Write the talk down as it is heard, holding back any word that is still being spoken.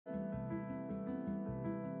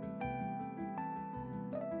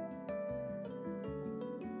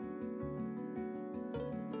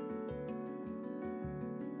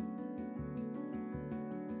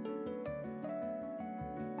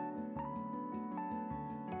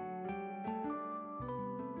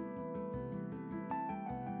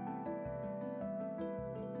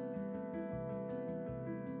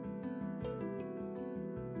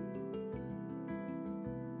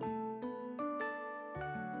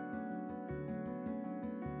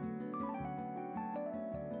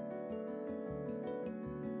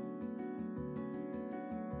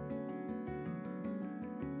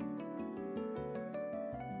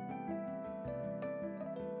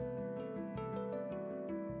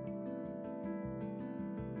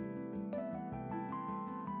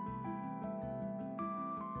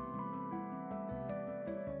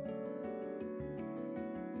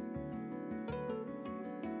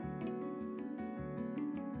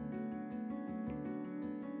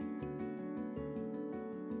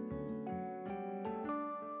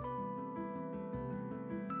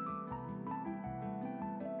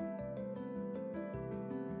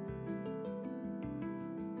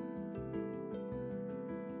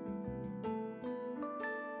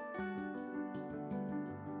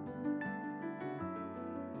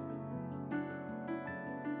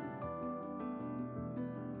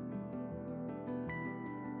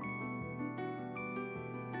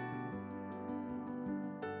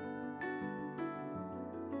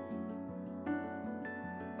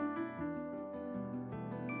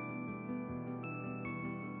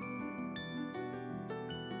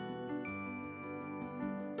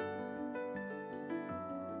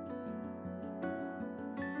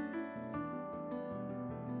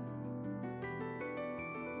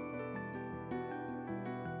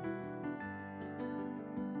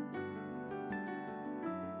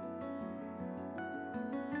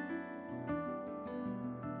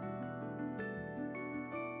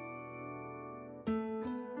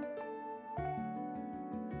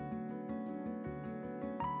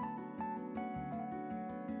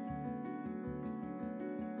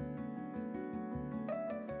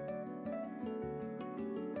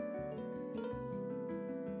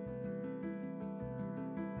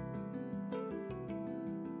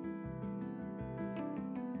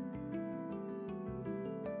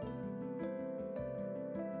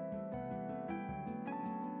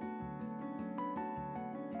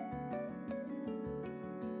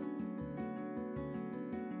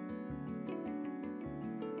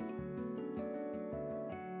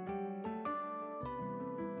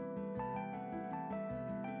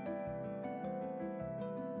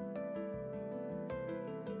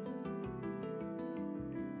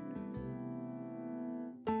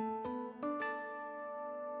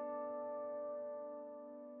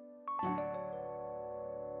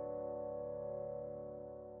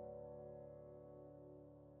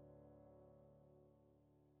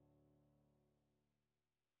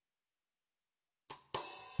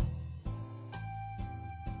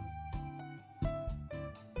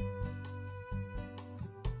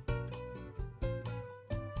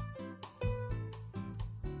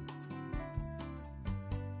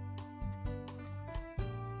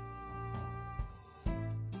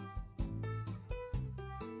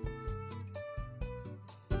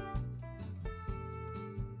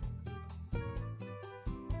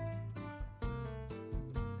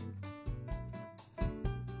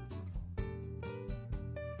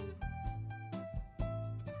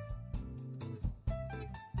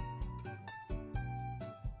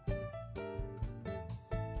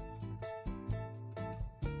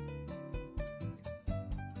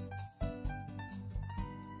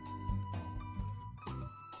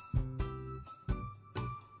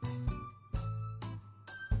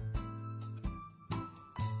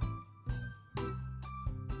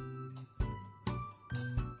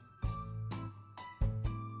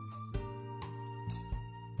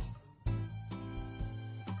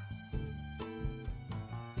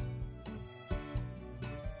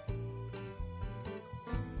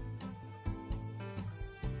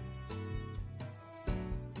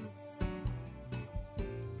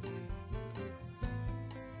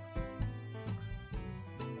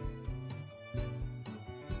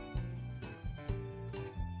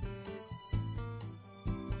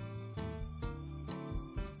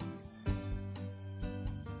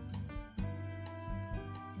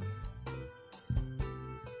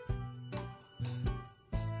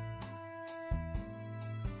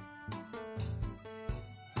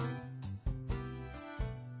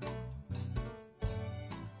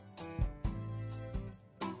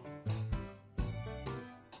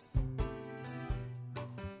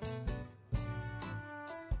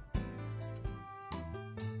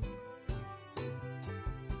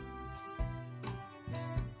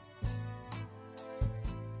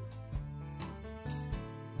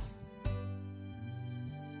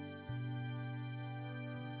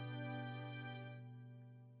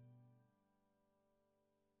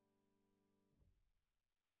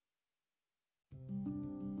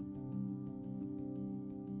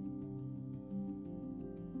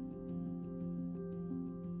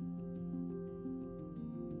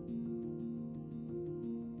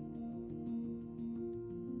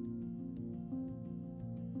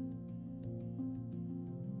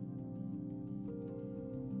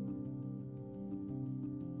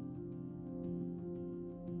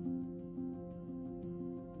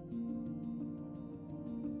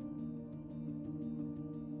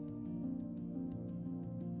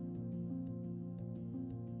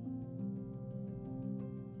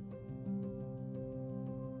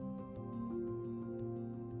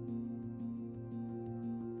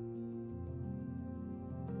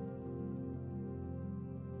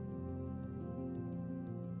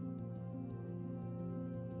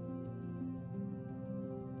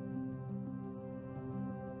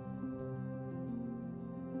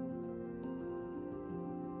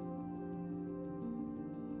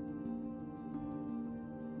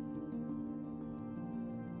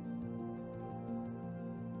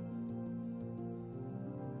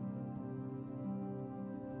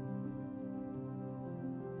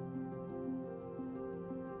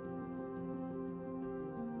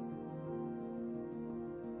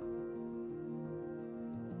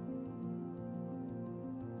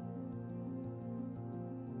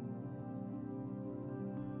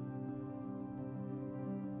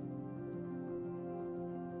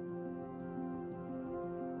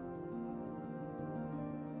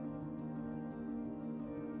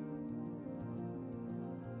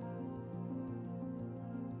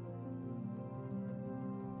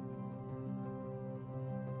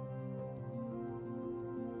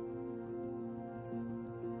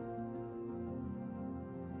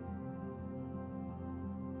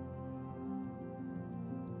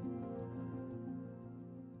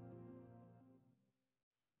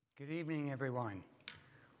Good evening, everyone.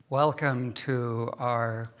 Welcome to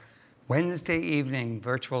our Wednesday evening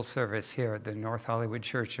virtual service here at the North Hollywood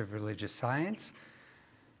Church of Religious Science.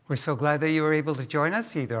 We're so glad that you were able to join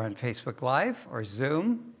us either on Facebook Live or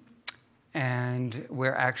Zoom. And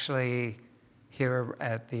we're actually here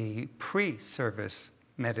at the pre-service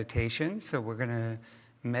meditation. So we're going to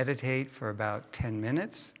meditate for about 10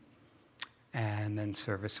 minutes and then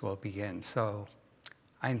service will begin. So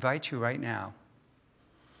I invite you right now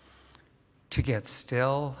to get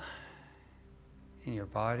still in your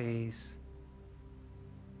bodies,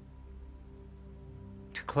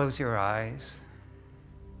 to close your eyes,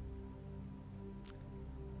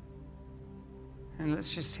 and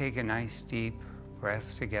let's just take a nice deep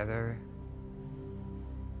breath together.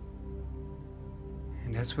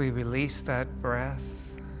 And as we release that breath,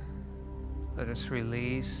 let us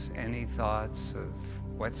release any thoughts of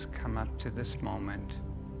what's come up to this moment,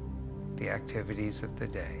 the activities of the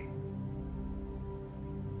day.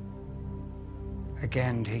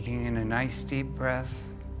 Again, taking in a nice deep breath.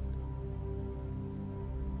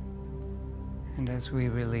 And as we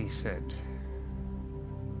release it,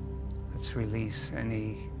 let's release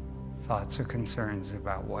any thoughts or concerns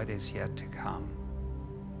about what is yet to come.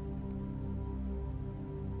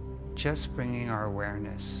 Just bringing our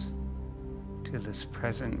awareness to this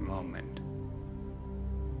present moment.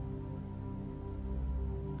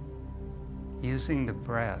 Using the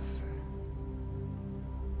breath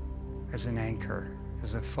as an anchor,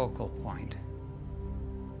 as a focal point.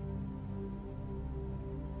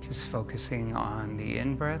 Just focusing on the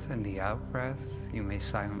in-breath and the out-breath. You may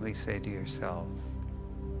silently say to yourself,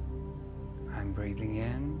 I'm breathing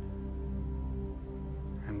in,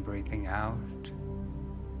 I'm breathing out.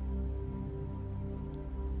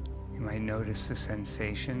 You might notice the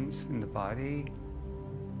sensations in the body,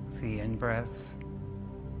 the in-breath,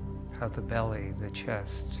 how the belly, the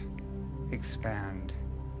chest expand.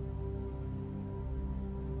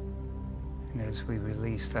 And as we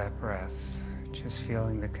release that breath, just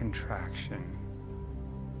feeling the contraction.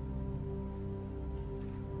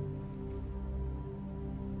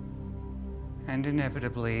 And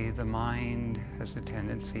inevitably, the mind has a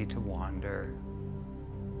tendency to wander,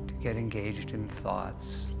 to get engaged in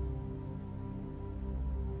thoughts.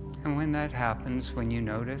 And when that happens, when you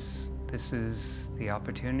notice, this is the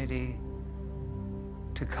opportunity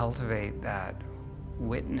to cultivate that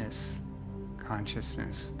witness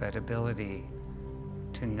consciousness, that ability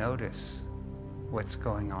to notice what's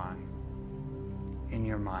going on in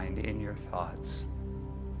your mind, in your thoughts.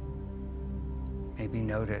 Maybe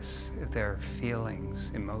notice if there are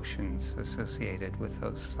feelings, emotions associated with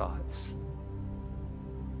those thoughts.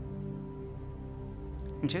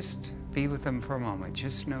 And just be with them for a moment,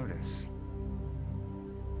 just notice.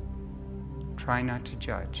 Try not to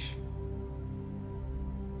judge.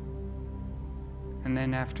 And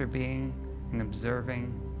then after being and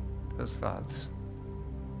observing those thoughts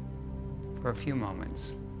for a few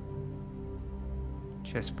moments,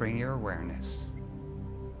 just bring your awareness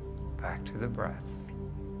back to the breath.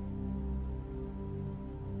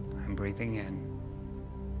 I'm breathing in.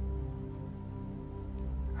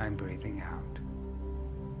 I'm breathing out.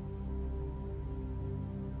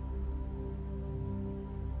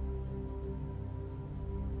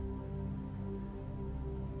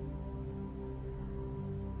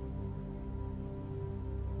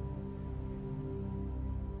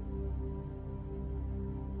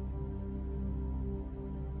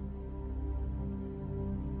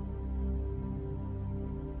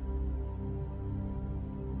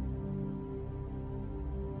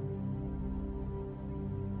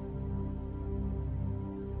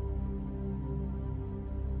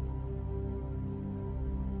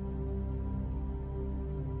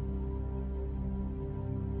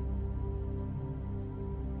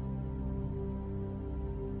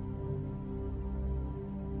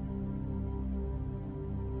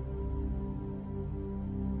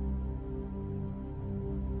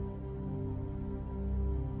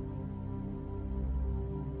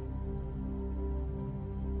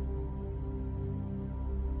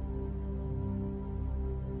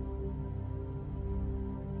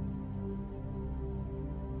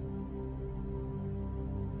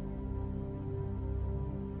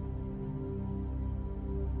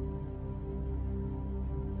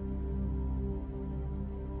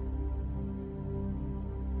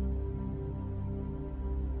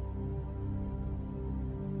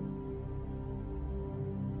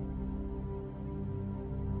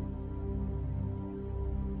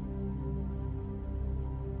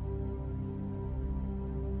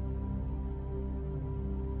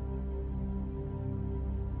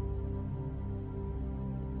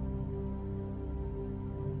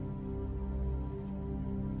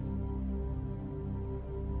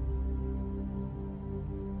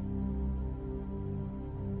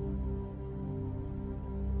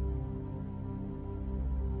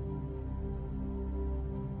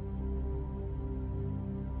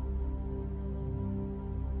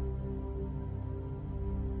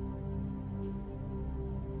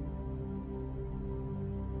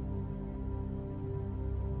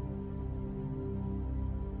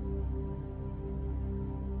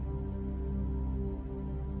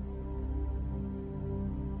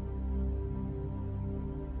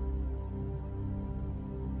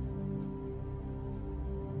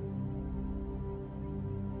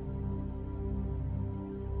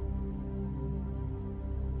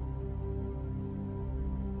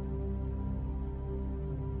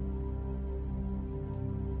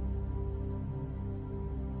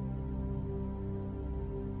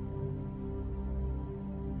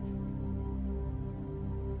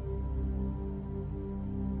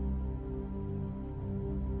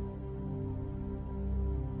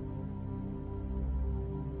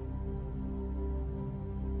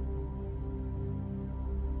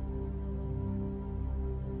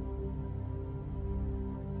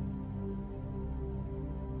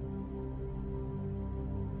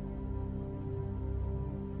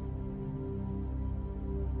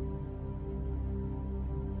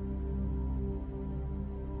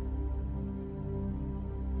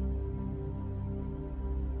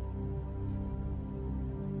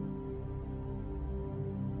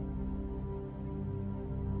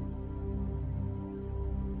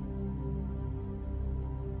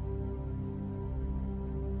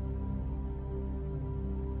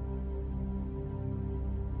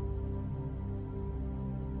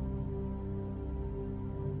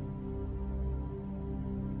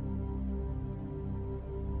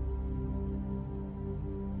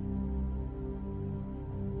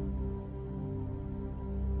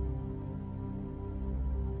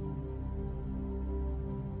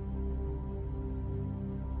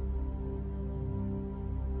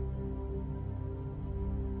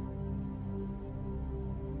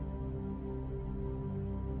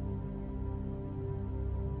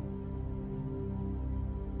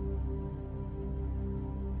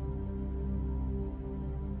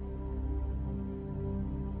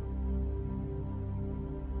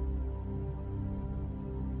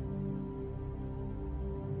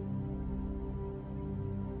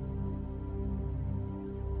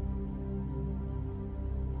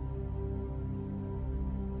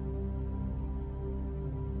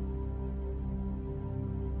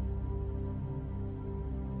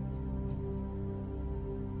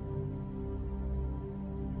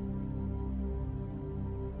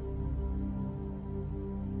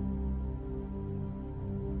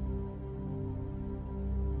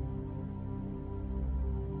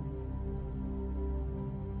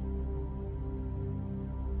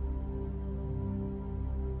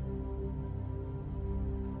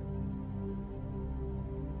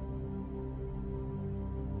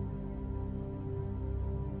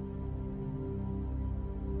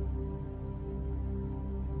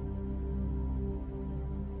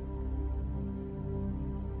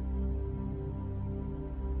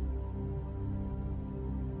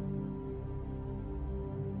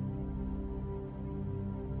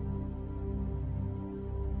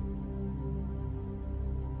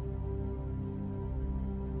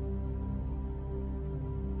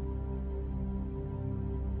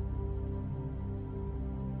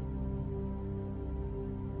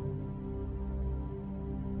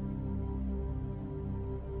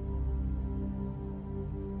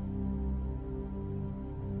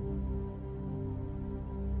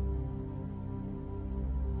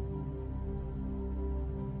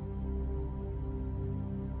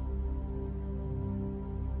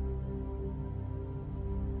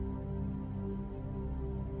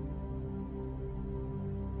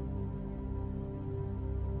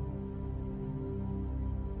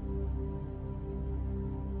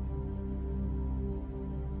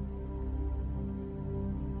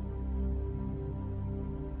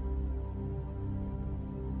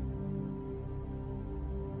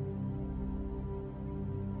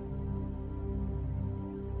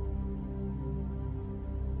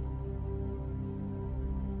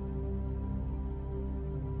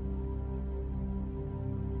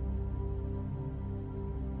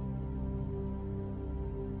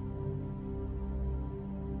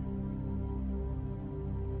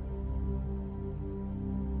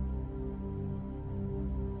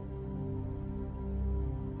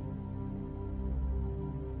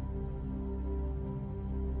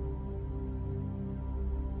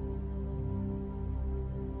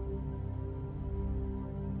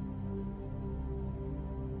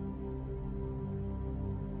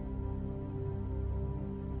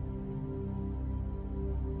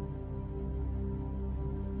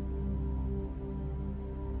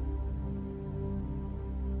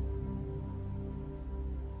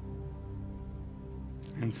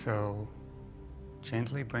 And so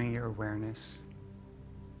gently bring your awareness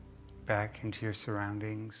back into your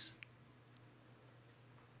surroundings,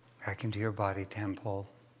 back into your body temple.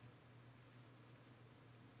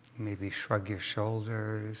 Maybe shrug your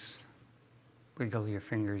shoulders, wiggle your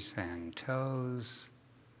fingers and toes.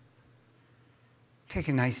 Take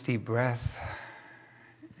a nice deep breath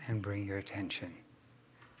and bring your attention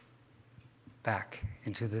back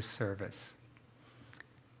into this service.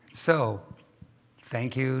 So,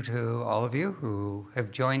 thank you to all of you who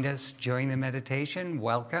have joined us during the meditation.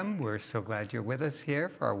 Welcome. We're so glad you're with us here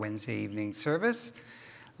for our Wednesday evening service.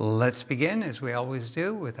 Let's begin, as we always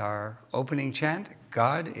do, with our opening chant,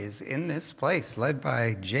 God is in this place, led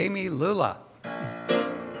by Jami, Lula.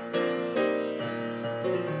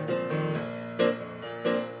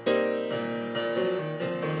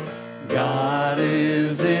 God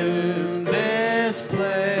is in this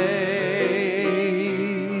place.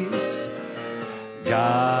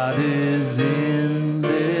 God is in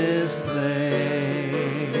this place.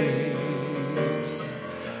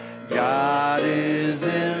 God is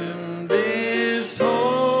in this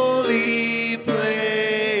holy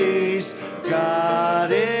place.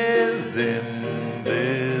 God is in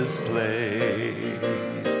this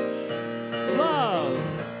place. Love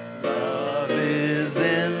is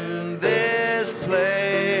in this place.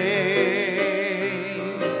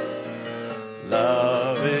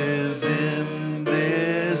 Love is in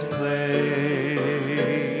this place.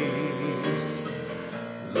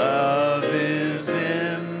 Love is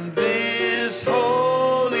in this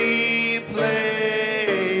holy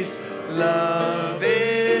place. Love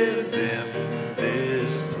is in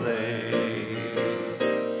this place.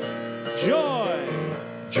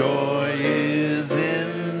 Joy is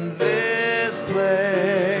in this place.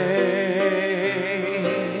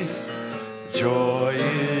 Joy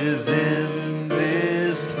is in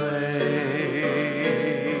this place.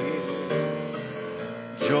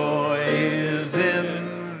 Joy is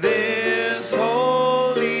in this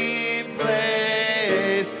holy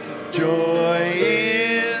place. Joy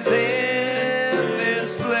is in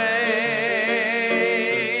this place.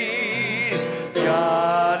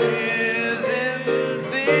 God is in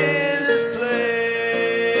this place.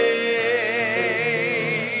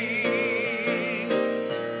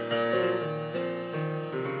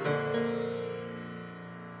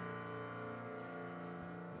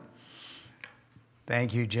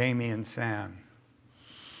 Thank you, Jami and Sam.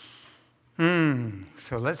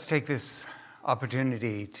 So let's take this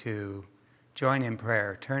opportunity to join in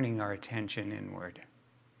prayer, turning our attention inward.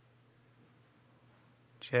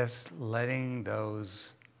 Just letting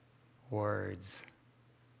those words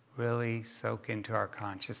really soak into our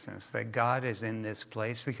consciousness, that God is in this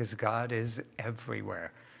place because God is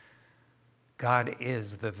everywhere. God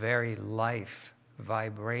is the very life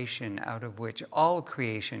vibration out of which all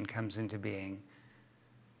creation comes into being,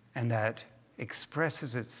 and that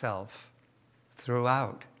expresses itself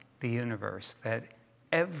throughout the universe, that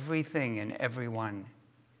everything and everyone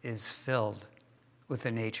is filled with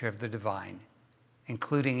the nature of the divine,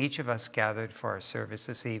 including each of us gathered for our service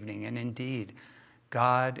this evening. And indeed,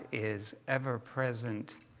 God is ever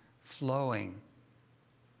present, flowing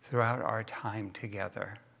throughout our time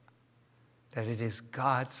together. That it is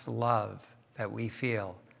God's love that we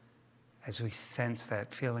feel as we sense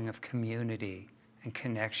that feeling of community and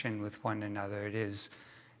connection with one another. It is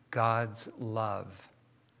God's love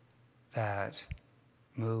that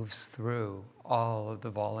moves through all of the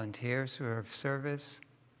volunteers who are of service.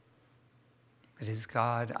 It is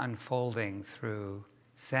God unfolding through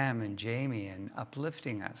Sam and Jami and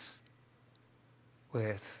uplifting us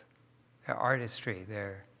with their artistry,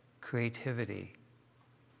 their creativity.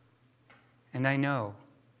 And I know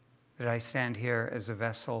that I stand here as a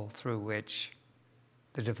vessel through which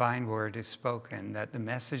the divine word is spoken, that the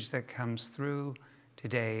message that comes through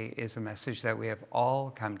today is a message that we have all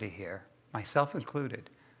come to hear, myself included,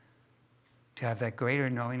 to have that greater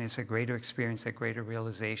knowingness, a greater experience, a greater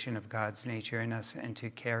realization of God's nature in us, and to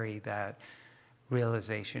carry that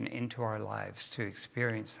realization into our lives, to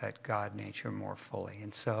experience that God nature more fully.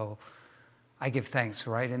 And so I give thanks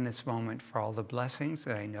right in this moment for all the blessings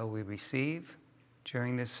that I know we receive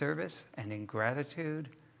during this service, and in gratitude,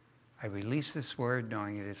 I release this word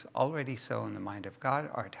knowing it is already so in the mind of God.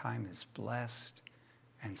 Our time is blessed,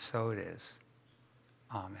 and so it is.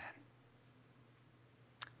 Amen.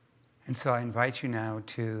 And so I invite you now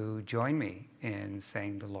to join me in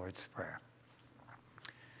saying the Lord's Prayer.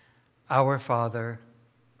 Our Father,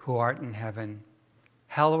 who art in heaven,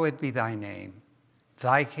 hallowed be thy name.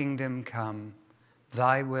 Thy kingdom come,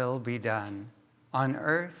 thy will be done, on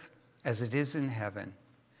earth as it is in heaven.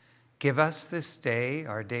 Give us this day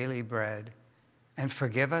our daily bread, And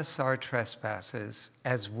forgive us our trespasses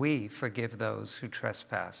as we forgive those who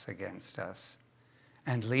trespass against us.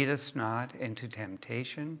 And lead us not into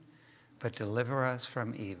temptation, but deliver us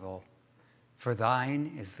from evil. For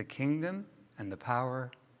thine is the kingdom and the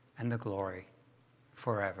power and the glory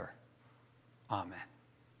forever. Amen.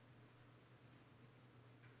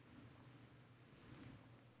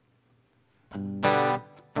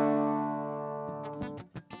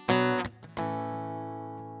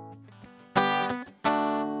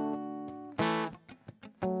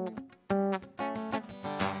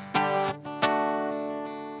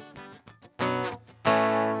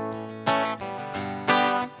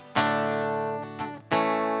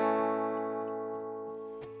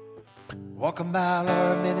 Walk a mile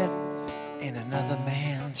or a minute in another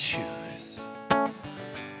man's shoes.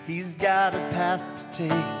 He's got a path to take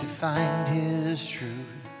to find his truth.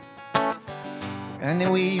 And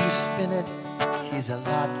the way you spin it, he's a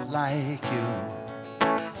lot like you,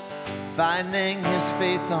 finding his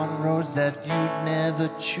faith on roads that you'd never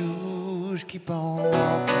choose. Keep on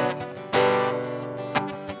walking.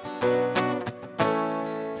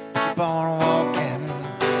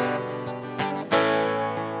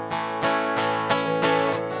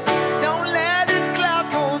 Keep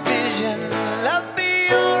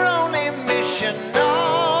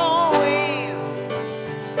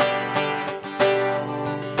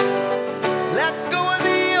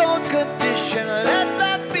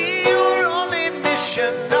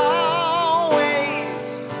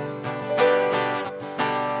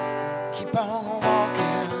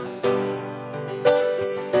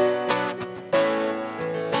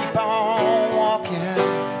on walking.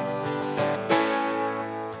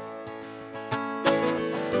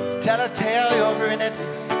 Tell a tale, you're in it,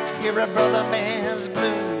 hear a brother man's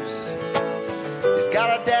blues. He's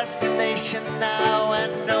got a destination now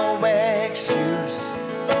and no excuse.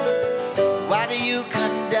 Why do you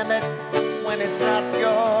condemn it when it's not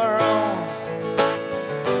your own?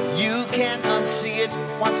 You can't unsee it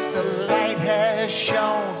once the light has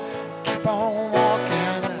shone. Keep on walking.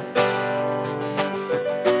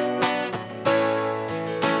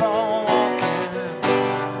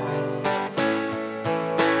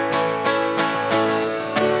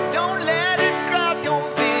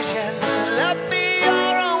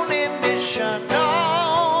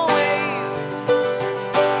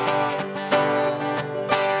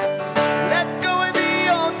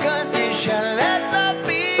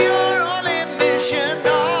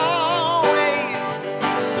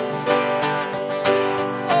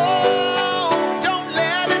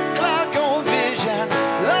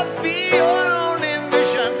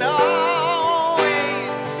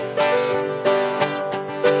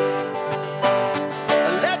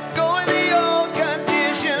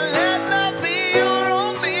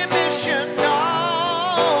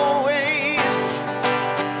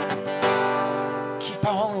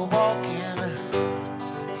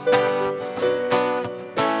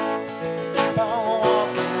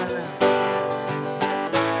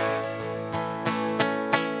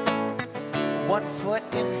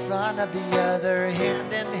 Of the other,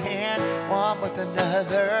 hand in hand, one with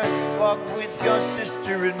another. Walk with your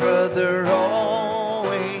sister and brother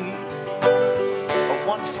always.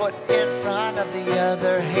 One foot in front of the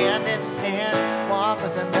other, hand in hand, one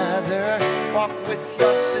with another. Walk with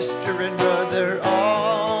your sister and brother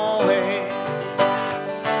always.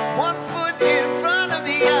 One foot in front of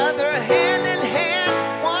the other, hand in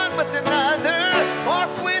hand, one with another. Walk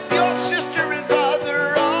with your sister and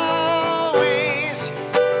brother always.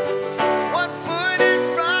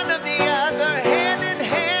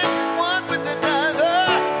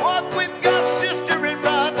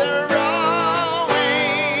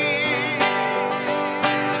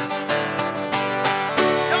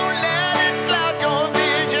 Don't let it cloud your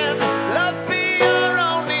vision. Love be your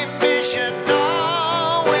only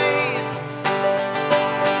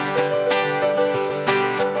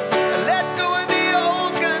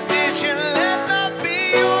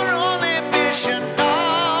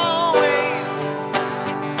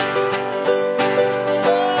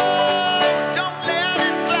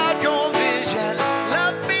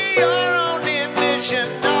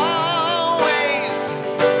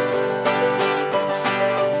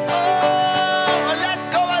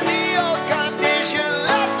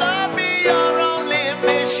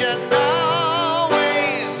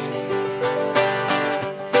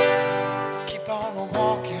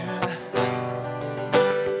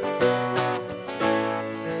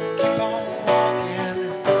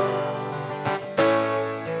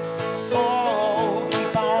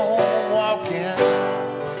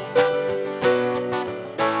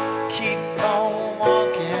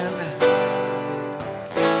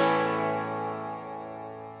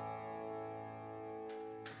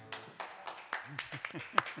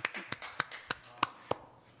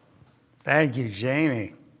Thank you,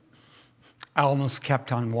 Jami. I almost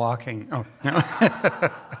kept on walking. Oh, no.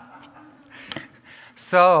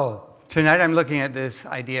 So, tonight I'm looking at this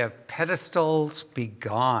idea of pedestals be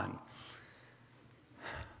gone.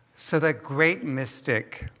 So that great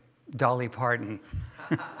mystic, Dolly Parton,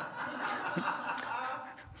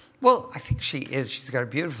 well, I think she is. She's got a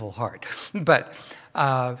beautiful heart. But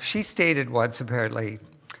she stated once, apparently,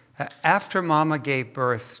 after Mama gave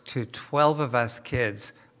birth to 12 of us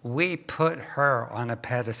kids, we put her on a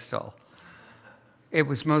pedestal. It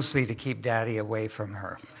was mostly to keep Daddy away from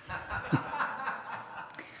her.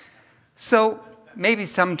 So maybe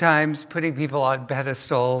sometimes putting people on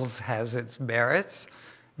pedestals has its merits,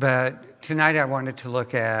 but tonight I wanted to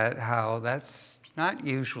look at how that's not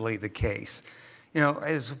usually the case. You know,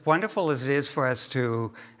 as wonderful as it is for us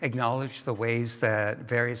to acknowledge the ways that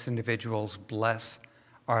various individuals bless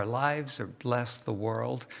our lives or bless the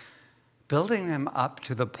world, building them up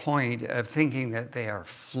to the point of thinking that they are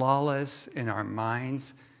flawless in our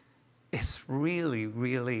minds is really,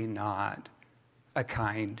 really not a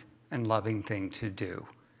kind and loving thing to do.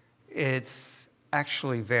 It's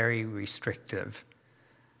actually very restrictive.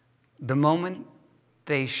 The moment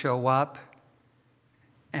they show up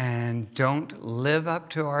and don't live up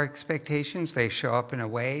to our expectations, they show up in a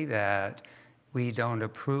way that we don't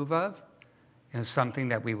approve of, you know, something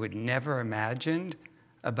that we would never imagined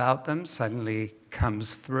about them suddenly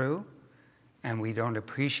comes through, and we don't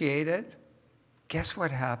appreciate it, guess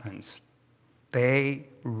what happens? They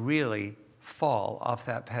really fall off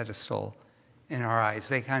that pedestal in our eyes.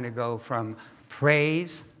 They kind of go from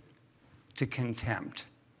praise to contempt.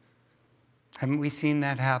 Haven't we seen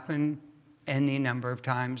that happen any number of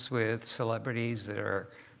times with celebrities that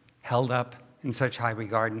are held up in such high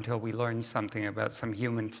regard until we learn something about some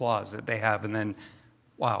human flaws that they have, and then,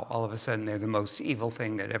 wow, all of a sudden they're the most evil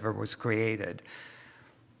thing that ever was created.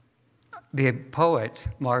 The poet,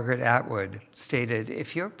 Margaret Atwood, stated,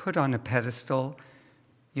 if you're put on a pedestal,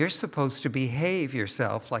 you're supposed to behave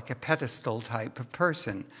yourself like a pedestal type of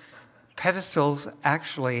person. Pedestals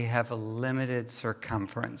actually have a limited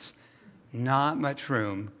circumference, not much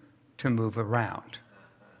room to move around.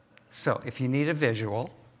 So if you need a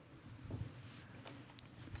visual,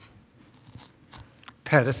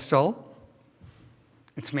 pedestal,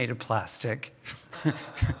 it's made of plastic.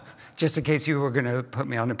 Just in case you were going to put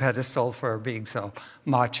me on a pedestal for being so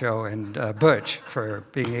macho and butch for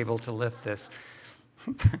being able to lift this.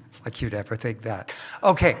 Like you'd ever think that.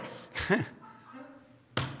 Okay.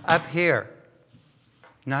 Up here,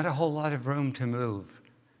 not a whole lot of room to move.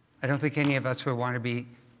 I don't think any of us would want to be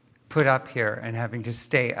put up here and having to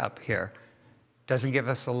stay up here. Doesn't give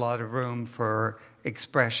us a lot of room for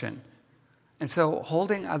expression. And so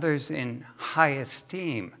holding others in high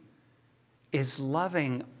esteem is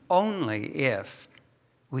loving only if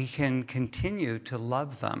we can continue to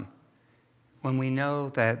love them when we know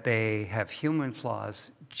that they have human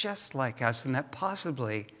flaws just like us, and that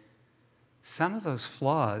possibly some of those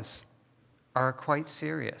flaws are quite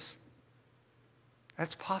serious.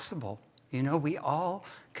 That's possible. You know, we all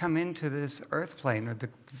come into this earth plane, or the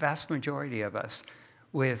vast majority of us,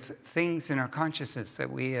 with things in our consciousness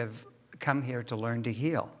that we have come here to learn to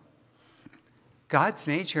heal. God's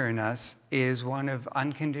nature in us is one of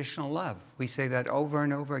unconditional love. We say that over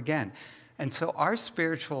and over again. And so our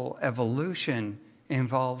spiritual evolution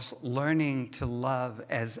involves learning to love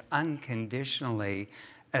as unconditionally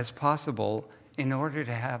as possible in order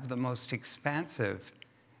to have the most expansive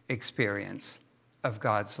experience of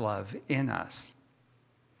God's love in us.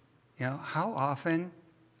 You know, how often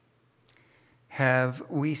have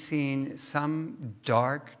we seen some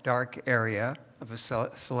dark, dark area of a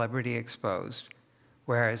celebrity exposed,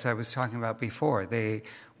 where, as I was talking about before, they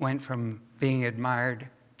went from being admired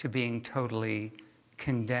to being totally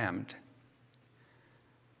condemned?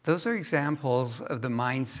 Those are examples of the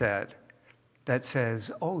mindset that says,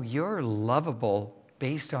 oh, you're lovable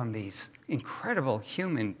based on these incredible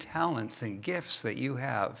human talents and gifts that you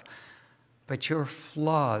have, but your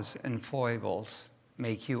flaws and foibles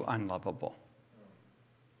make you unlovable.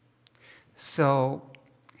 So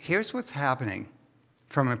here's what's happening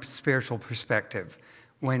from a spiritual perspective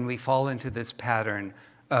when we fall into this pattern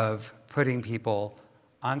of putting people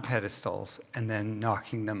on pedestals and then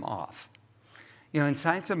knocking them off. You know, in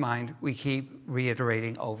Science of Mind, we keep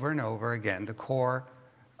reiterating over and over again the core,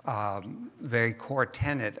 very core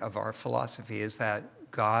tenet of our philosophy is that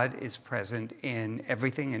God is present in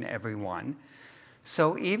everything and everyone.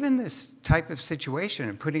 So even this type of situation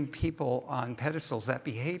of putting people on pedestals, that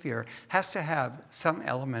behavior has to have some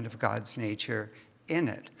element of God's nature in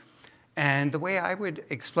it. And the way I would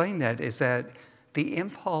explain that is that the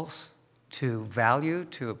impulse to value,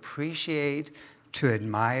 to appreciate, to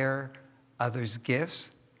admire others'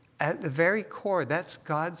 gifts. At the very core, that's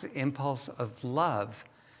God's impulse of love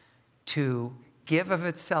to give of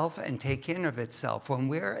itself and take in of itself. When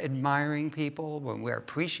we're admiring people, when we're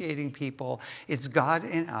appreciating people, it's God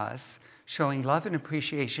in us showing love and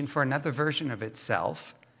appreciation for another version of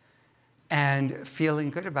itself and feeling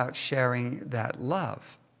good about sharing that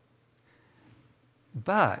love.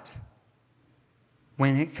 But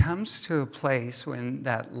when it comes to a place when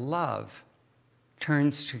that love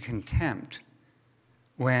turns to contempt,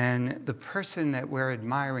 when the person that we're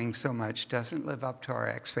admiring so much doesn't live up to our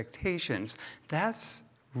expectations, that's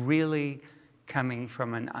really coming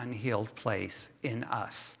from an unhealed place in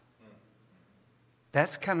us.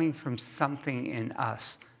 That's coming from something in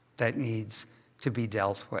us that needs to be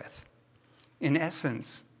dealt with. In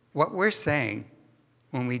essence, what we're saying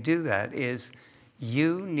when we do that is,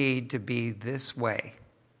 you need to be this way.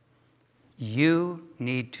 You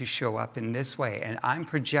need to show up in this way. And I'm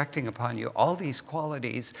projecting upon you all these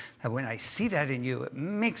qualities that when I see that in you, it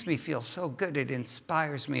makes me feel so good. It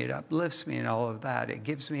inspires me. It uplifts me and all of that. It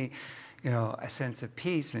gives me, a sense of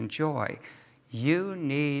peace and joy. You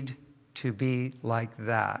need to be like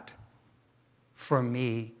that for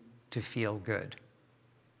me to feel good.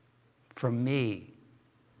 For me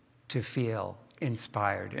to feel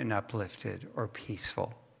inspired and uplifted or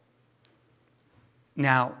peaceful.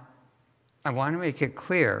 Now, I want to make it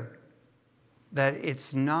clear that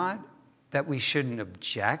it's not that we shouldn't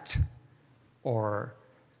object or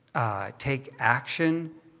take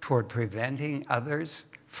action toward preventing others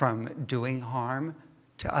from doing harm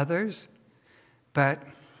to others. But,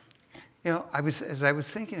 as I was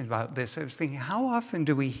thinking about this, I was thinking, how often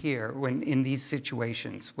do we hear when in these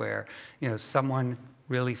situations where, someone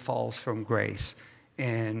really falls from grace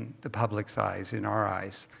in the public's eyes, in our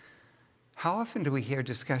eyes, how often do we hear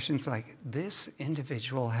discussions like, this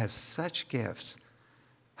individual has such gifts.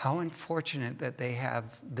 How unfortunate that they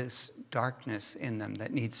have this darkness in them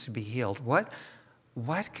that needs to be healed. What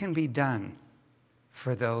can be done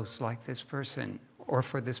for those like this person or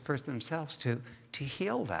for this person themselves to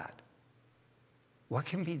heal that? What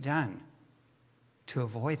can be done to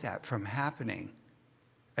avoid that from happening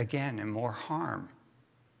again and more harm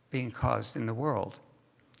being caused in the world?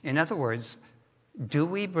 In other words, do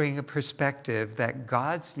we bring a perspective that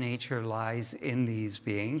God's nature lies in these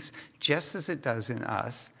beings, just as it does in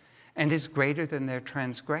us, and is greater than their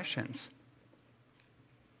transgressions?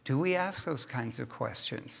 Do we ask those kinds of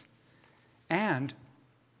questions? And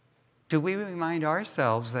do we remind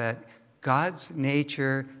ourselves that God's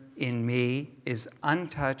nature in me is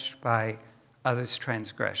untouched by others'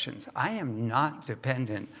 transgressions? I am not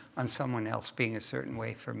dependent on someone else being a certain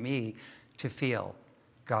way for me to feel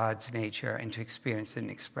God's nature and to experience and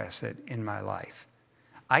express it in my life.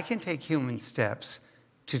 I can take human steps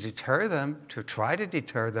to deter them, to try to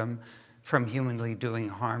deter them from humanly doing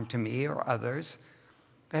harm to me or others.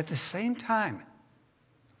 But at the same time,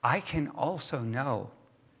 I can also know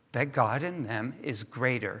that God in them is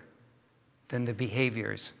greater than the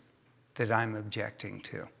behaviors that I'm objecting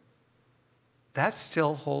to. That's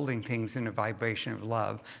still holding things in a vibration of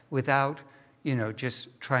love without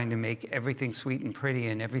just trying to make everything sweet and pretty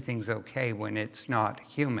and everything's okay when it's not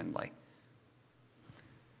humanly.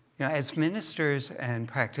 As ministers and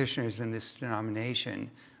practitioners in this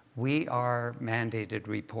denomination, we are mandated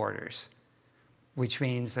reporters, which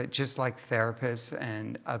means that just like therapists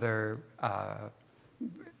and other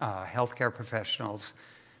healthcare professionals,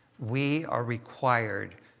 we are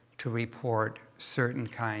required to report certain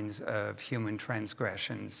kinds of human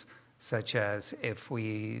transgressions, such as if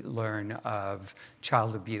we learn of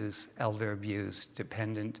child abuse, elder abuse,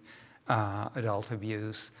 dependent adult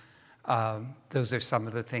abuse. Those are some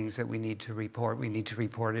of the things that we need to report. We need to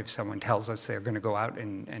report if someone tells us they're going to go out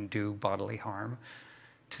and do bodily harm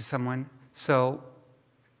to someone. So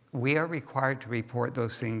we are required to report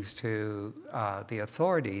those things to the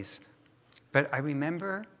authorities. But I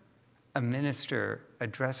remember a minister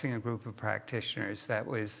addressing a group of practitioners that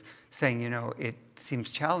was saying, it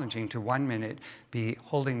seems challenging to one minute be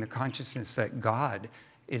holding the consciousness that God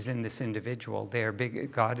is in this individual.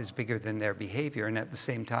 God is bigger than their behavior, and at the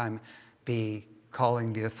same time be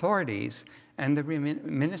calling the authorities. And the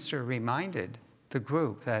minister reminded the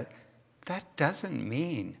group that doesn't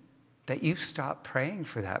mean that you stop praying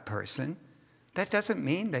for that person. That doesn't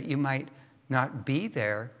mean that you might not be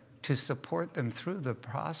there to support them through the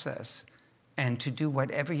process and to do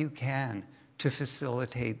whatever you can to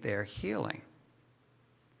facilitate their healing.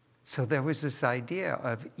 So there was this idea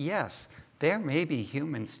of, yes, there may be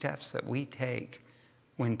human steps that we take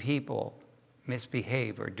when people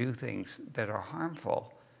misbehave or do things that are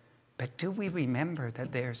harmful, But do we remember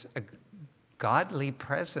that there's a godly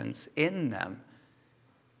presence in them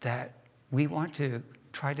that we want to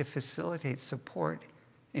try to facilitate support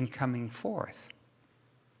in coming forth?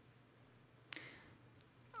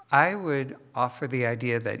 I would offer the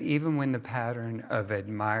idea that even when the pattern of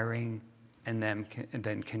admiring and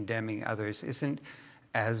then condemning others isn't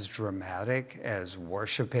as dramatic as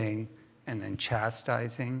worshiping and then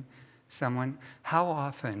chastising someone, how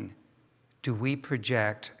often do we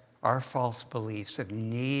project our false beliefs of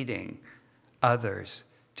needing others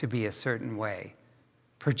to be a certain way,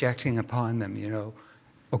 projecting upon them,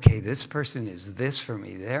 okay, this person is this for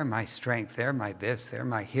me, they're my strength, they're my this, they're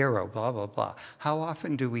my hero, blah, blah, blah. How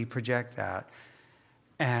often do we project that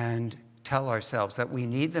and tell ourselves that we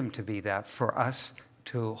need them to be that for us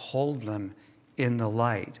to hold them in the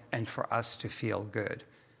light and for us to feel good?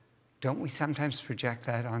 Don't we sometimes project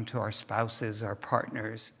that onto our spouses, our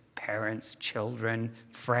partners, parents, children,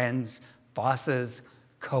 friends, bosses,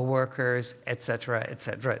 co-workers, etc.,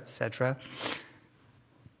 etc., etc.?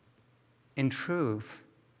 In truth,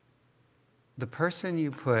 the person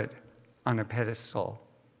you put on a pedestal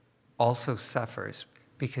also suffers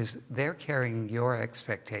because they're carrying your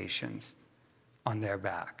expectations on their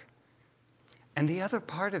back. And the other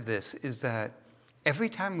part of this is that every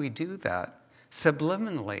time we do that,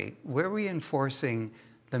 subliminally, we're reinforcing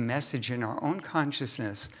the message in our own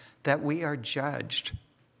consciousness that we are judged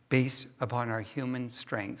based upon our human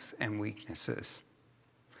strengths and weaknesses.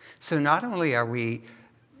 So not only are we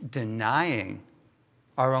denying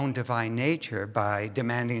our own divine nature by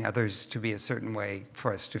demanding others to be a certain way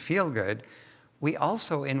for us to feel good, we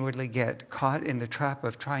also inwardly get caught in the trap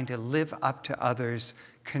of trying to live up to others'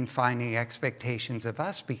 confining expectations of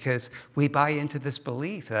us because we buy into this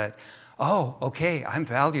belief that, oh, okay, I'm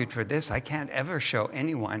valued for this. I can't ever show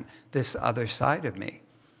anyone this other side of me.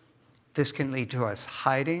 This can lead to us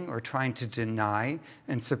hiding or trying to deny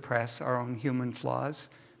and suppress our own human flaws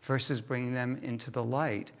versus bringing them into the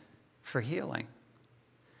light for healing.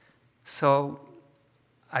 So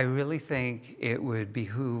I really think it would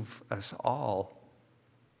behoove us all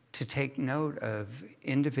to take note of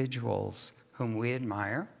individuals whom we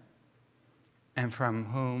admire and from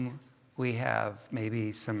whom we have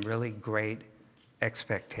maybe some really great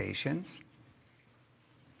expectations.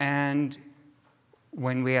 And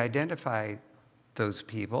when we identify those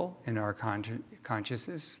people in our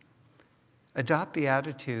consciousness, adopt the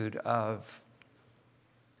attitude of,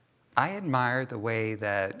 I admire the way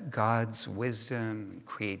that God's wisdom,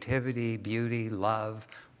 creativity, beauty, love,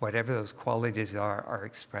 whatever those qualities are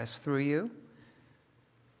expressed through you.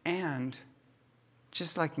 And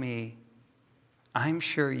just like me, I'm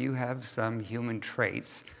sure you have some human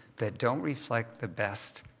traits that don't reflect the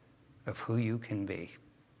best of who you can be.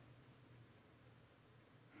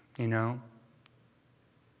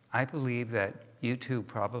 I believe that you too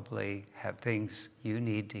probably have things you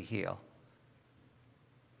need to heal.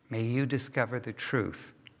 May you discover the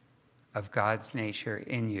truth of God's nature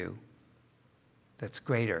in you that's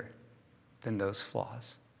greater than those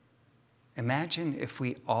flaws. Imagine if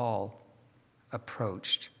we all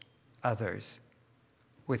approached others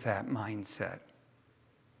with that mindset.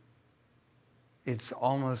 It's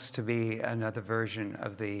almost to be another version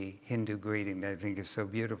of the Hindu greeting that I think is so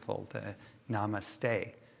beautiful, the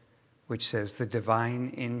Namaste, which says, the divine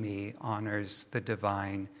in me honors the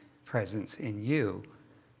divine presence in you.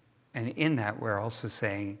 And in that, we're also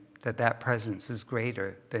saying that that presence is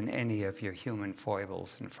greater than any of your human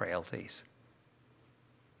foibles and frailties.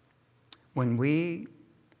 When we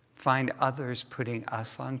find others putting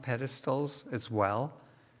us on pedestals as well,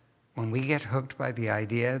 when we get hooked by the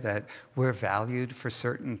idea that we're valued for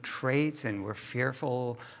certain traits and we're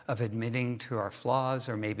fearful of admitting to our flaws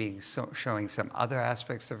or maybe showing some other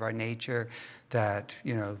aspects of our nature that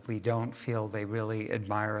we don't feel they really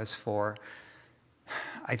admire us for,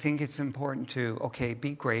 I think it's important to,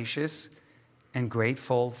 be gracious and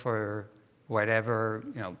grateful for whatever,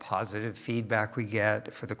 positive feedback we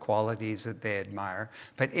get, for the qualities that they admire.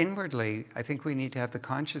 But inwardly, I think we need to have the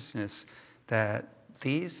consciousness that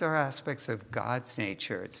these are aspects of God's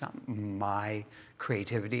nature. It's not my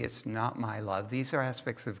creativity. It's not my love. These are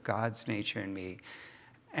aspects of God's nature in me.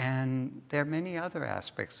 And there are many other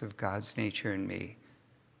aspects of God's nature in me.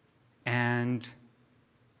 And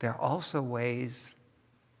there are also ways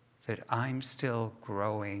that I'm still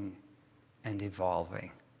growing and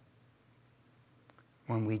evolving.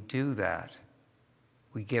 When we do that,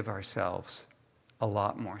 we give ourselves a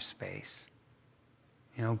lot more space.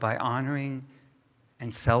 By honoring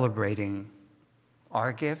and celebrating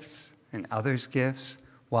our gifts and others' gifts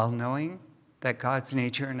while knowing that God's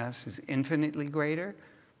nature in us is infinitely greater.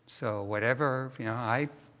 So whatever, I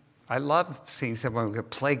I love seeing someone who could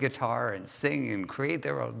play guitar and sing and create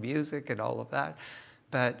their own music and all of that.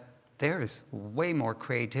 But there is way more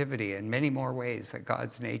creativity and many more ways that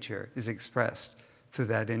God's nature is expressed through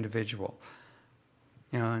that individual.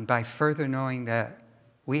 And by further knowing that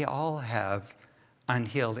we all have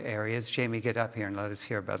unhealed areas. Jami, get up here and let us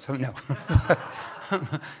hear about some. No.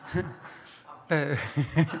 But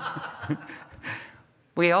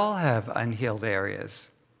we all have unhealed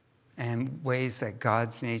areas and ways that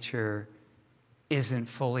God's nature isn't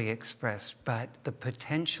fully expressed, but the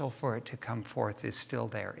potential for it to come forth is still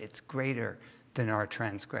there. It's greater than our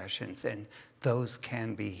transgressions, and those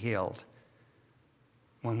can be healed.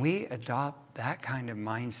 When we adopt that kind of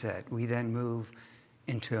mindset, we then move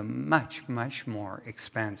into a much, much more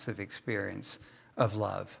expansive experience of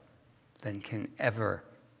love than can ever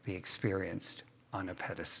be experienced on a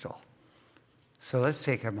pedestal. So let's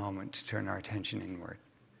take a moment to turn our attention inward.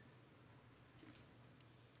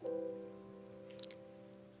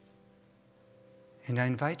 And I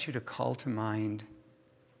invite you to call to mind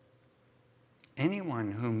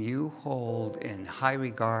anyone whom you hold in high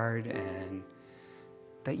regard and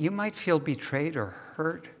that you might feel betrayed or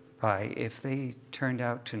hurt by if they turned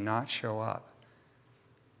out to not show up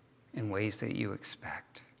in ways that you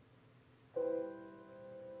expect.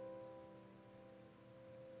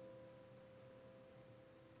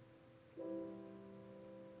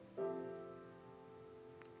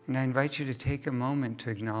 And I invite you to take a moment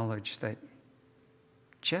to acknowledge that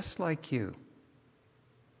just like you,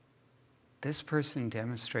 this person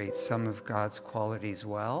demonstrates some of God's qualities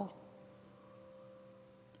well,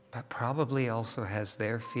 but probably also has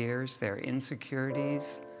their fears, their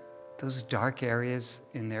insecurities, those dark areas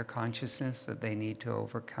in their consciousness that they need to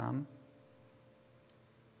overcome.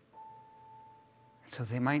 And so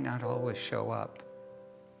they might not always show up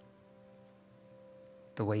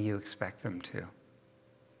the way you expect them to.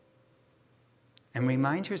 And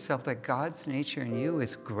remind yourself that God's nature in you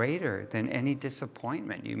is greater than any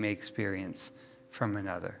disappointment you may experience from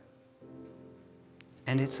another.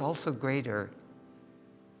 And it's also greater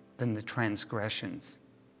than the transgressions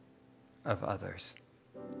of others.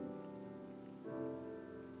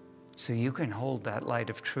 So you can hold that light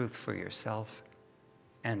of truth for yourself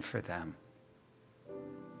and for them.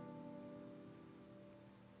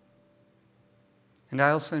 And I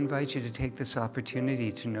also invite you to take this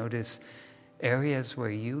opportunity to notice areas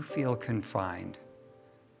where you feel confined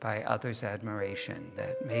by others' admiration,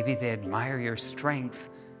 that maybe they admire your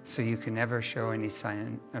strength so you can never show any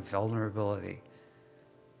sign of vulnerability,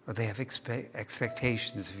 or they have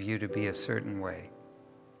expectations of you to be a certain way.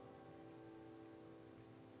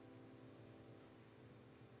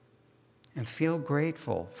 And feel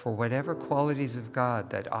grateful for whatever qualities of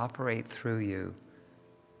God that operate through you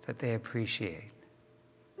that they appreciate.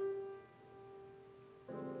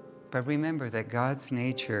 But remember that God's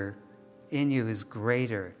nature in you is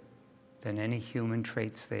greater than any human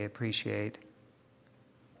traits they appreciate.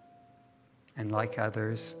 And like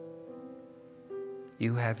others,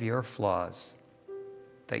 you have your flaws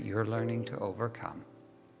that you're learning to overcome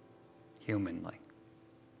humanly.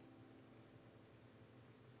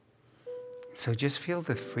 So just feel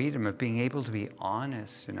the freedom of being able to be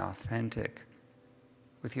honest and authentic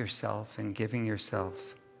with yourself and giving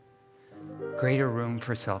yourself greater room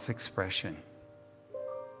for self-expression.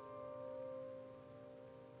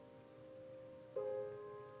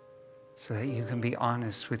 So that you can be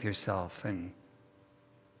honest with yourself and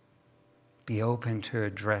be open to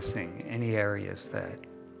addressing any areas that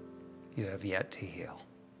you have yet to heal.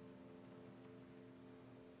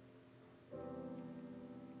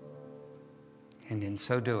 And in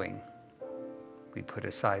so doing, we put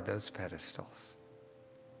aside those pedestals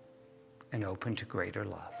and open to greater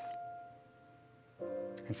love.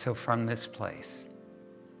 And so from this place,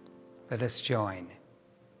 let us join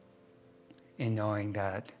in knowing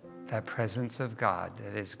that that presence of God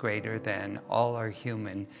that is greater than all our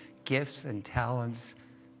human gifts and talents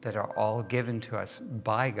that are all given to us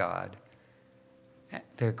by God,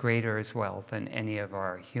 they're greater as well than any of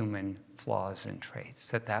our human flaws and traits,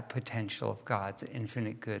 that potential of God's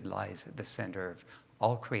infinite good lies at the center of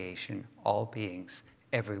all creation, all beings,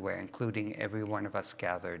 everywhere, including every one of us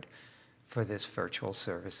gathered for this virtual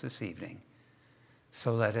service this evening.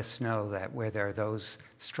 So let us know that where there are those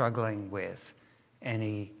struggling with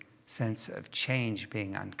any sense of change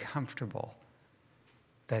being uncomfortable,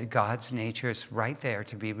 that God's nature is right there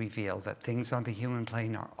to be revealed, that things on the human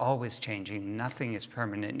plane are always changing. Nothing is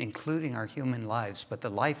permanent, including our human lives, but the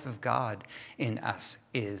life of God in us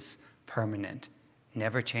is permanent,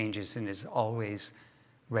 never changes, and is always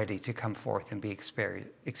ready to come forth and be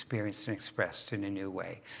experienced and expressed in a new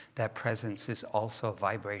way. That presence is also a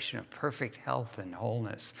vibration of perfect health and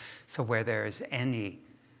wholeness. So where there is any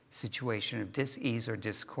situation of dis-ease or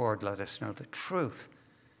discord, let us know the truth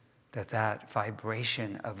that that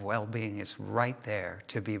vibration of well-being is right there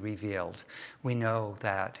to be revealed. We know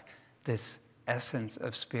that this essence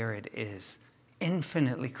of spirit is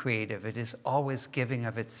infinitely creative. It is always giving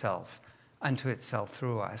of itself unto itself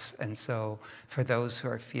through us. And so for those who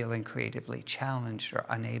are feeling creatively challenged or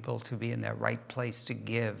unable to be in their right place to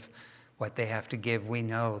give what they have to give, we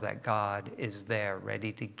know that God is there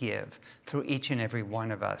ready to give through each and every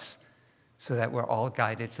one of us, so that we're all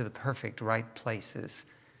guided to the perfect right places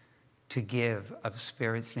to give of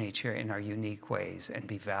Spirit's nature in our unique ways and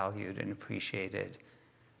be valued and appreciated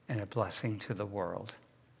and a blessing to the world.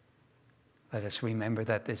 Let us remember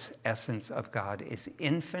that this essence of God is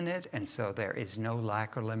infinite, and so there is no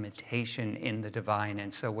lack or limitation in the divine.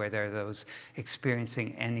 And so where there are those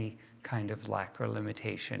experiencing any kind of lack or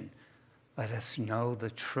limitation, let us know the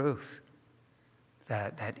truth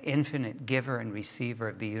that that infinite giver and receiver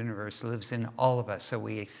of the universe lives in all of us. So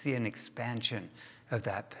we see an expansion of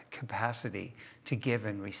that capacity to give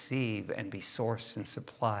and receive and be sourced and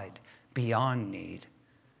supplied beyond need.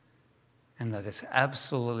 And let us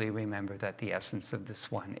absolutely remember that the essence of this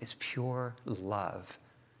one is pure love,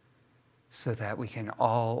 so that we can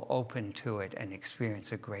all open to it and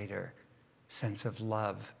experience a greater sense of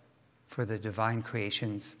love for the divine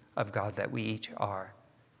creations of God that we each are,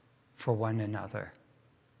 for one another,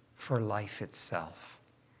 for life itself.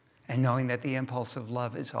 And knowing that the impulse of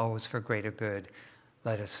love is always for greater good,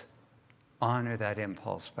 let us honor that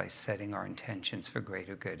impulse by setting our intentions for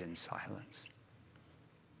greater good in silence.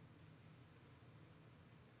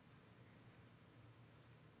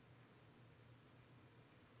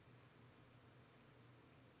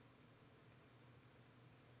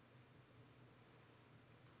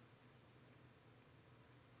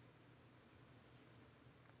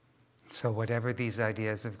 So whatever these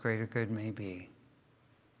ideas of greater good may be,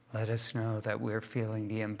 let us know that we're feeling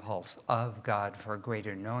the impulse of God for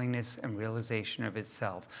greater knowingness and realization of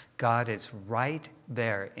itself. God is right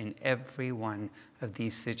there in every one of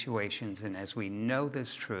these situations, and as we know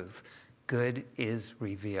this truth, good is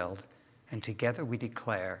revealed. And together we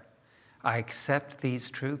declare, I accept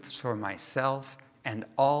these truths for myself and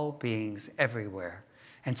all beings everywhere.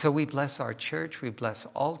 And so we bless our church, we bless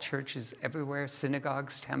all churches everywhere,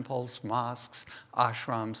 synagogues, temples, mosques,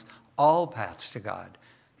 ashrams, all paths to God,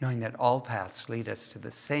 knowing that all paths lead us to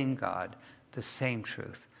the same God, the same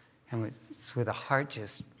truth. And it's with a heart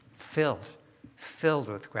just filled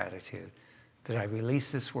with gratitude that I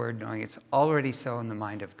release this word, knowing it's already so in the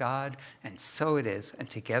mind of God, and so it is. And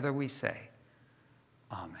together we say,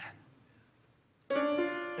 Amen.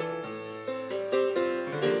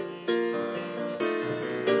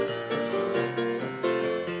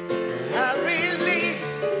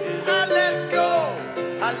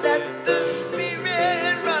 I let the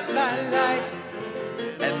Spirit run my life,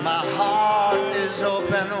 and my heart is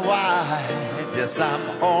open wide. Yes, I'm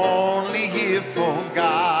only here for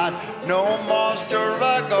God. No more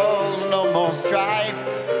struggles, no more strife.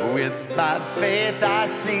 With my faith I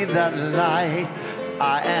see the light.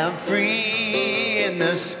 I am free in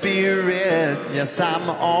the Spirit. Yes, I'm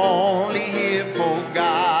only here for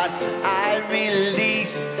God. I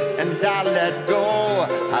release and I let go.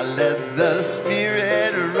 I let the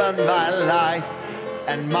Spirit run my life,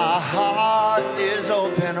 and my heart is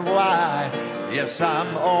open wide. Yes,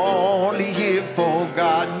 I'm only here for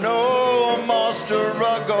God. No more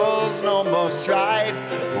struggles, no more strife.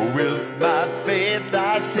 With my faith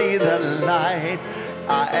I see the light.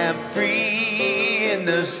 I am free in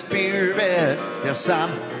the Spirit. Yes,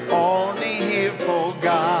 I'm only here for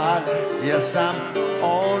God. Yes, I'm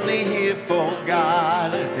only here for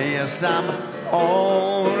God. Yes, I'm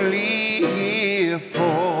only here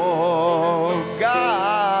for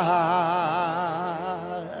God.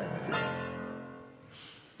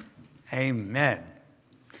 Amen.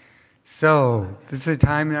 So this is a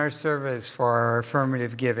time in our service for our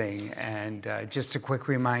affirmative giving, and just a quick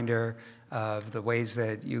reminder of the ways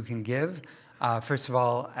that you can give. First of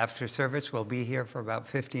all, after service, we'll be here for about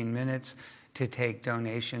 15 minutes to take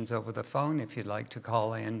donations over the phone. If you'd like to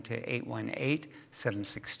call in to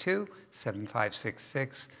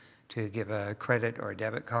 818-762-7566 to give a credit or a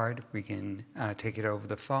debit card, we can take it over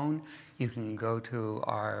the phone. You can go to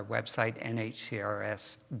our website,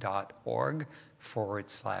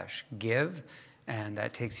 nhcrs.org/give, and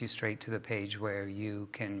that takes you straight to the page where you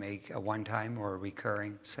can make a one-time or a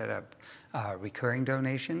recurring, set up recurring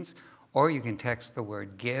donations, or you can text the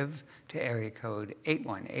word GIVE to area code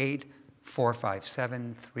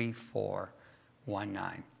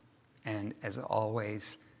 1-800-457-3419. And as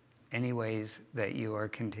always, any ways that you are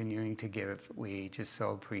continuing to give, we just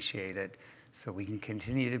so appreciate it, so we can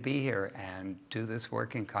continue to be here and do this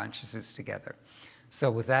work in consciousness together. So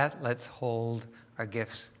with that, let's hold our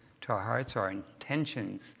gifts to our hearts, our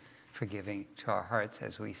intentions for giving to our hearts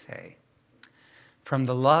as we say, from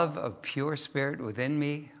the love of pure spirit within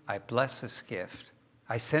me, I bless this gift.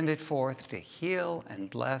 I send it forth to heal and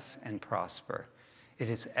bless and prosper. It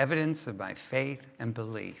is evidence of my faith and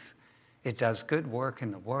belief. It does good work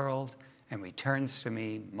in the world and returns to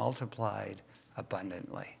me multiplied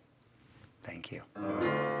abundantly. Thank you.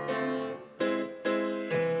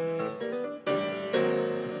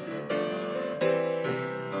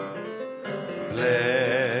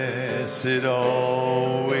 Blessed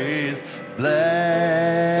always,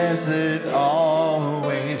 blessed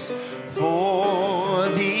always, for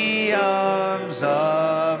the arms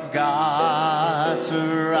of God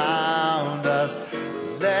surround us.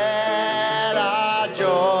 Let our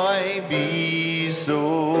joy be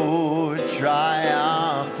so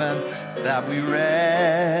triumphant that we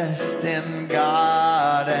rest in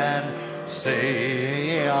God and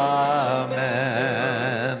say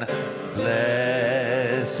amen.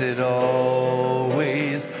 Blessed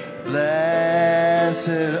always,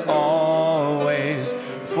 blessed always,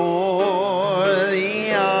 for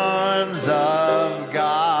the arms of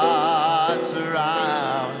God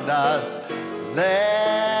surround us.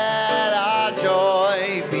 Let our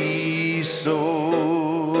joy be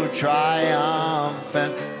so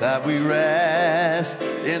triumphant that we rest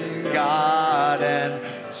in God and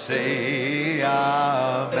say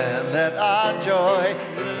amen. Let our joy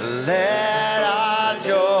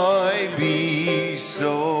be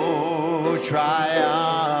so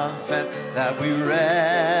triumphant that we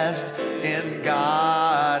rest in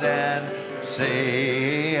God and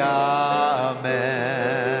say amen.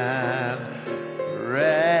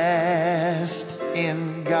 Rest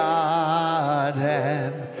in God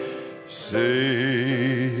and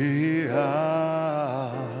say amen.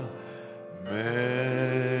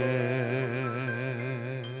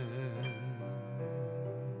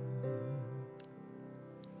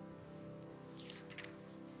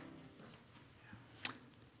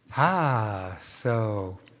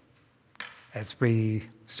 So as we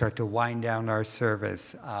start to wind down our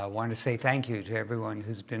service, I want to say thank you to everyone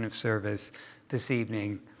who's been of service this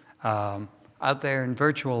evening. Out there in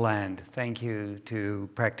virtual land, thank you to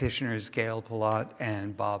practitioners Gail Palat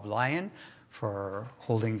and Bob Lyon for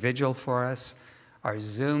holding vigil for us. Our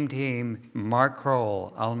Zoom team, Mark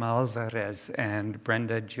Kroll, Alma Alvarez, and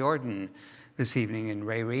Brenda Jordan this evening, and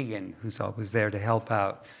Ray Regan, who's always there to help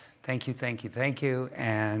out. Thank you, thank you, thank you.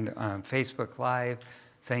 And on Facebook Live,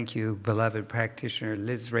 thank you, beloved practitioner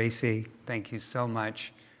Liz Racy. Thank you so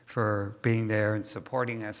much for being there and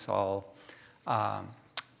supporting us all.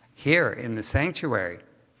 Here in the sanctuary,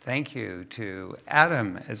 thank you to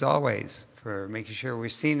Adam, as always, for making sure we're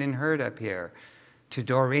seen and heard up here. To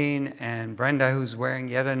Doreen and Brenda, who's wearing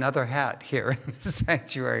yet another hat here in the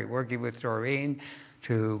sanctuary, working with Doreen.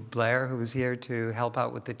 To Blair, who's here to help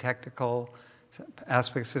out with the technical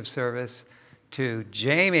aspects of service. To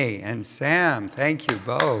Jami and Sam, thank you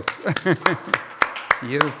both.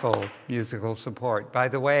 Beautiful musical support. By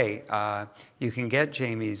the way, you can get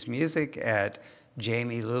Jami's music at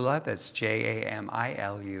Jami Lula, that's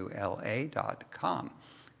JAMILULA.com.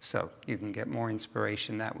 So you can get more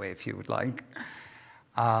inspiration that way if you would like.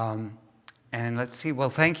 And let's see, well,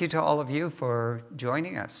 thank you to all of you for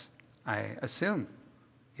joining us. I assume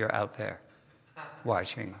you're out there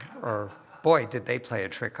watching, or boy, did they play a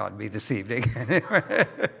trick on me this evening.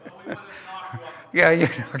 Yeah, you're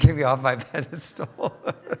knocking me off my pedestal.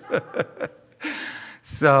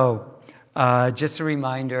 So just a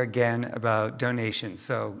reminder again about donations.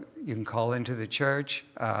 So you can call into the church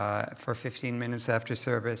for 15 minutes after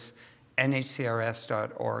service,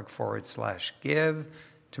 nhcrs.org/give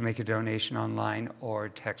to make a donation online, or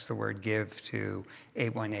text the word give to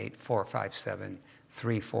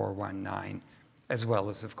 818-457-3419, as well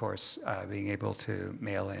as, of course, being able to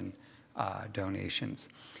mail in donations.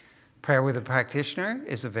 Prayer with a Practitioner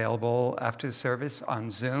is available after the service on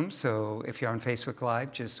Zoom. So if you're on Facebook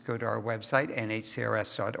Live, just go to our website,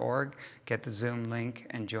 nhcrs.org, get the Zoom link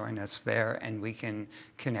and join us there, and we can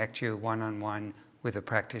connect you one-on-one with a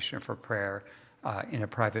practitioner for prayer in a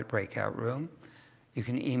private breakout room. You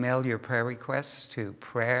can email your prayer requests to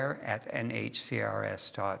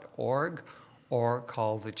prayer@nhcrs.org or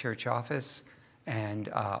call the church office. And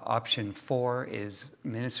option 4 is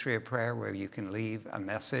Ministry of Prayer, where you can leave a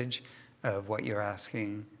message of what you're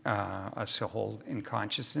asking us to hold in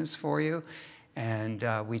consciousness for you. And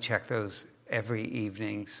we check those every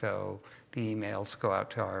evening, so the emails go out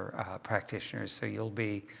to our practitioners, so you'll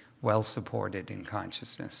be well supported in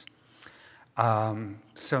consciousness.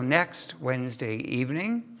 So next Wednesday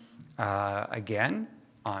evening, again,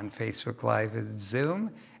 on Facebook Live and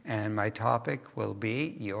Zoom, and my topic will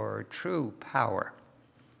be your true power.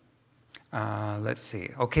 Let's see.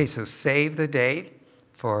 Okay, so save the date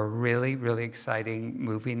for a really, really exciting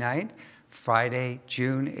movie night, Friday,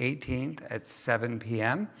 June 18th at 7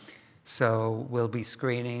 p.m. So we'll be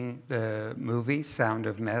screening the movie Sound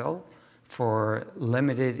of Metal for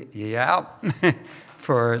limited,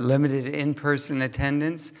 for limited in-person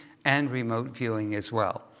attendance and remote viewing as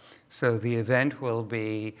well. So the event will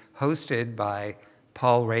be hosted by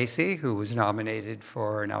Paul Raci, who was nominated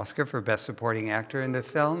for an Oscar for Best Supporting Actor in the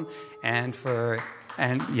film, and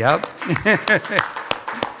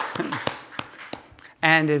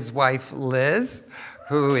and his wife Liz,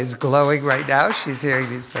 who is glowing right now. She's hearing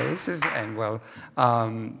these faces, and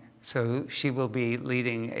so she will be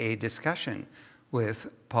leading a discussion with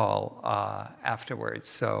Paul afterwards.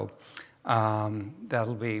 So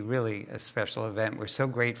that'll be really a special event. We're so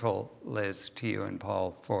grateful, Liz, to you and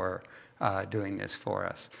Paul for doing this for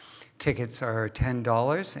us. Tickets are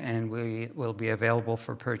 $10, and we will be available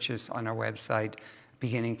for purchase on our website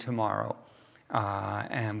beginning tomorrow.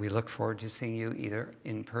 And we look forward to seeing you either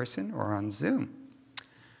in person or on Zoom.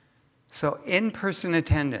 So in-person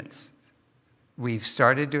attendance. We've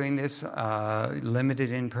started doing this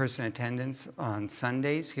limited in-person attendance on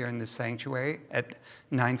Sundays here in the sanctuary at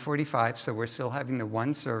 9:45. So we're still having the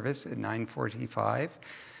one service at 9:45.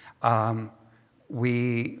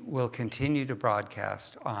 We will continue to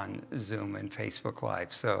broadcast on Zoom and Facebook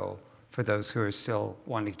Live. So for those who are still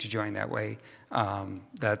wanting to join that way,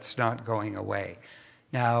 that's not going away.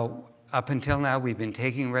 Now, up until now, we've been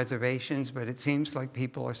taking reservations, but it seems like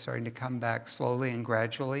people are starting to come back slowly and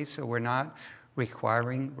gradually. So we're not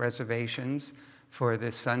requiring reservations for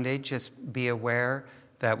this Sunday. Just be aware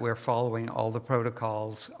that we're following all the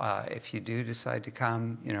protocols. If you do decide to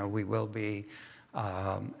come, we will be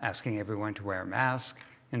asking everyone to wear a mask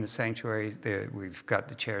in the sanctuary. We've got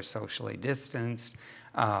the chairs socially distanced.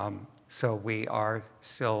 So we are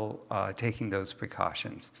still taking those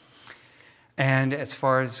precautions. And as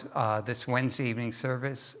far as this Wednesday evening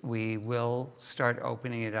service, we will start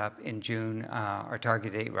opening it up in June. Our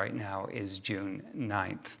target date right now is June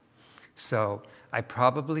 9th. So I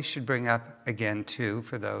probably should bring up again, too,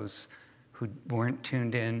 for those who weren't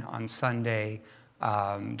tuned in on Sunday,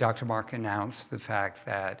 Dr. Mark announced the fact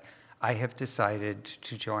that I have decided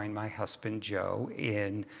to join my husband, Joe,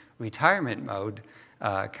 in retirement mode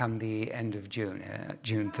come the end of June,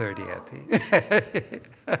 June 30th.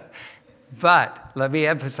 But let me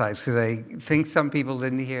emphasize, because I think some people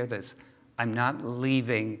didn't hear this, I'm not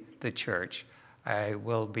leaving the church. I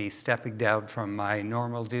will be stepping down from my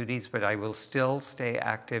normal duties, but I will still stay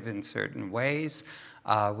active in certain ways.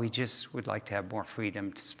 We just would like to have more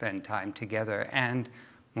freedom to spend time together, and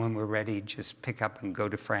when we're ready, just pick up and go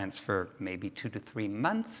to France for maybe 2 to 3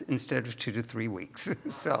 months instead of 2 to 3 weeks.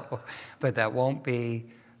 But that won't be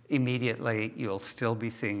immediately. You'll still be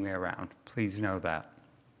seeing me around. Please know that.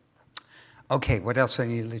 Okay, what else I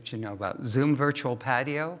need to let you know about? Zoom virtual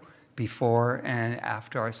patio before and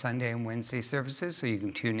after our Sunday and Wednesday services, so you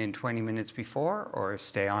can tune in 20 minutes before or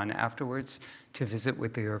stay on afterwards to visit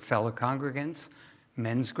with your fellow congregants.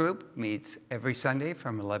 Men's group meets every Sunday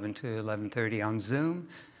from 11 to 11:30 on Zoom.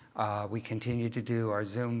 We continue to do our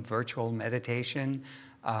Zoom virtual meditation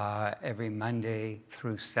every Monday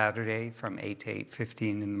through Saturday from 8 to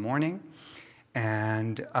 8:15 in the morning.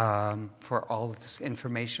 And for all of this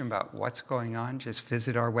information about what's going on, just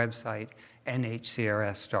visit our website,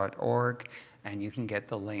 NHCRS.org, and you can get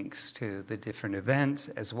the links to the different events,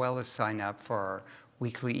 as well as sign up for our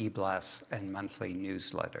weekly e-blasts and monthly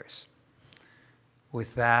newsletters.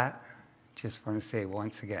 With that, just want to say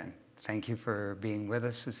once again, thank you for being with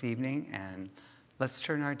us this evening, and let's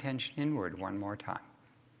turn our attention inward one more time.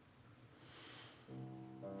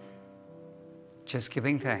 Just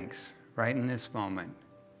giving thanks right in this moment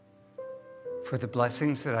for the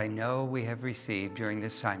blessings that I know we have received during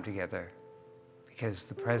this time together, because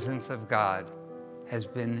the presence of God has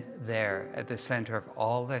been there at the center of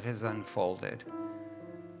all that has unfolded.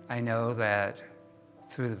 I know that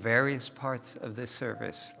through the various parts of this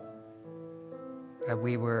service, that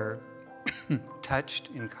we were touched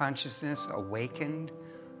in consciousness, awakened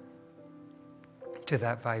to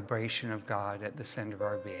that vibration of God at the center of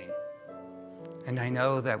our being. And I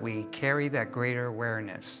know that we carry that greater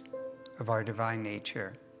awareness of our divine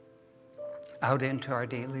nature out into our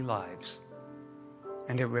daily lives,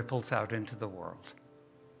 and it ripples out into the world.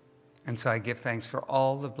 And so I give thanks for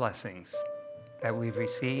all the blessings that we've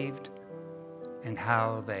received and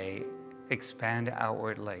how they expand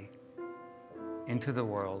outwardly into the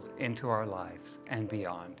world, into our lives, and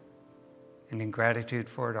beyond. And in gratitude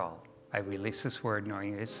for it all, I release this word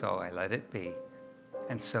knowing it is so. I let it be,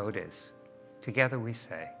 and so it is. Together we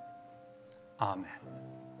say, Amen.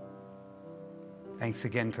 Thanks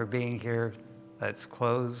again for being here. Let's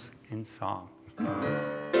close in song.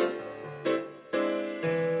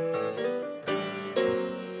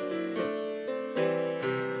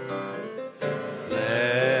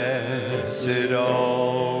 Blessed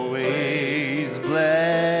always,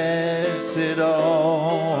 blessed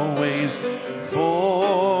always,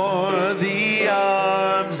 for the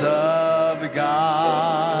arms of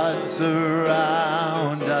God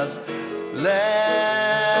surround us.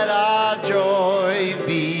 Let our joy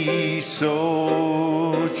be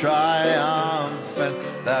so triumphant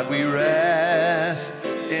that we rest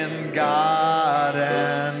in God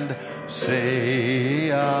and say,